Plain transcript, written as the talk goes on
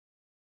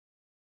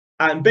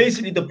And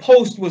basically the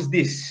post was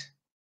this: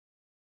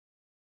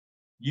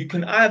 you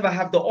can either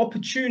have the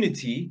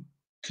opportunity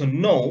to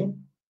know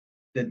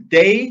the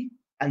day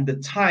and the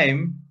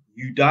time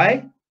you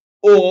die,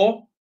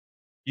 or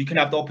you can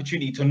have the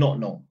opportunity to not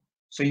know.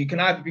 So you can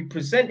either be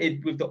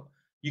presented with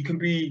you can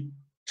be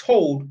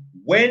told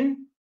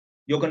when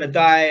you're going to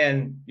die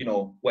and, you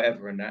know,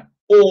 whatever and that,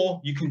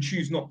 or you can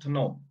choose not to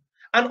know.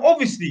 And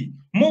obviously,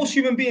 most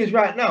human beings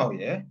right now,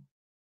 yeah,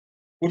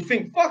 would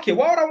think, fuck it,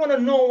 why would I want to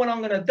know when I'm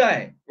going to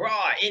die?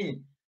 Right,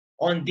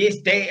 on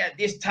this day, at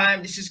this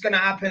time, this is going to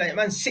happen. Like,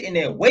 man, sitting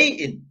there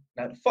waiting.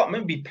 Like, fuck,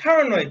 man, be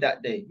paranoid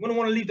that day. You wouldn't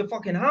want to leave the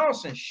fucking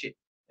house and shit.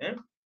 Yeah?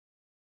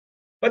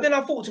 But then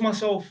I thought to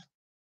myself,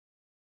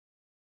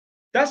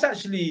 that's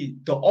actually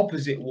the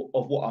opposite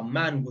of what a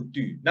man would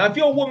do. Now, if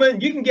you're a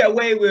woman, you can get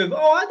away with,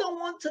 oh, I don't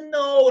want to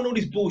know, and all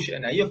this bullshit.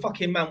 Now, you're a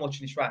fucking man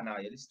watching this right now.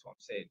 Yeah, listen to what I'm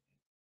saying.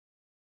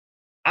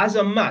 As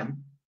a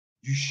man,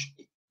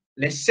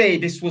 let's say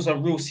this was a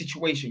real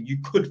situation, you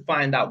could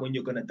find out when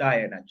you're going to die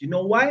and that. Do you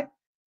know why?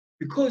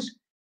 Because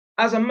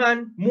as a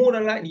man, more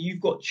than likely,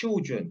 you've got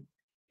children.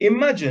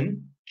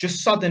 Imagine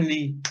just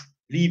suddenly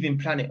leaving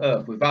planet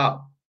Earth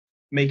without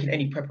making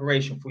any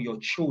preparation for your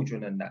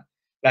children and that.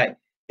 Like,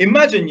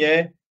 imagine,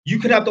 yeah, you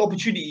could have the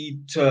opportunity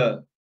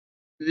to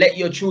let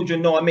your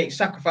children know and make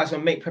sacrifice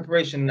and make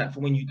preparation and that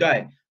for when you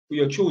die for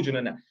your children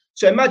and that.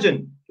 So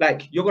imagine,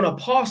 like, you're going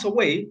to pass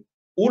away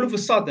all of a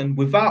sudden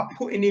without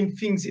putting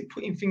things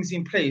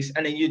in place,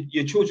 and then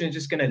your children are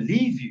just going to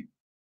leave you.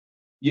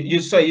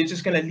 You're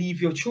just going to leave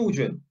your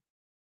children.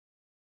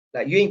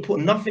 Like, you ain't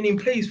put nothing in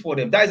place for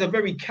them. That is a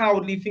very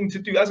cowardly thing to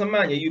do. As a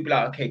man, yeah, you'd be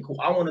like, okay, cool.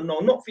 I want to know,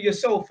 not for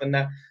yourself and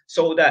that,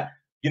 so that,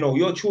 you know,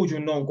 your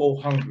children don't go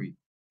hungry.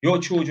 Your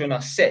children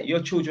are set.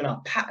 Your children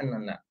are patterned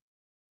on that.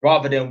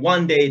 Rather than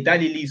one day,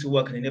 daddy leaves to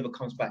work and he never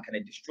comes back and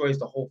it destroys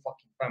the whole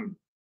fucking family.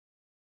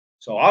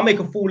 So I'll make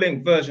a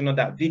full-length version of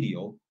that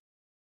video.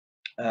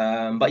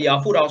 But yeah,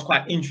 I thought that was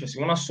quite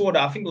interesting. When I saw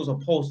that, I think it was a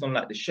post on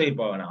like the Shade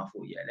Bar, and I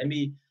thought, yeah, let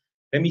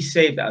me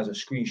save that as a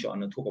screenshot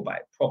and talk about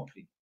it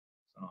properly.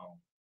 So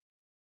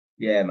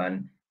yeah,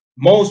 man.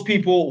 Most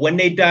people, when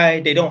they die,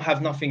 they don't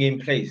have nothing in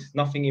place.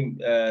 Nothing in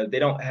they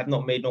have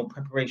not made no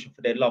preparation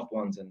for their loved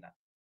ones and that.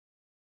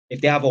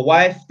 If they have a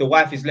wife, the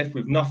wife is left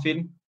with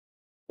nothing.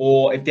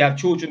 Or if they have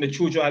children, the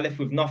children are left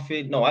with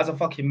nothing. No, as a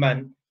fucking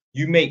man,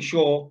 you make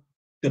sure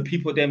the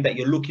people them that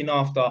you're looking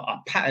after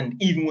are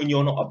patterned even when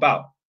you're not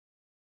about.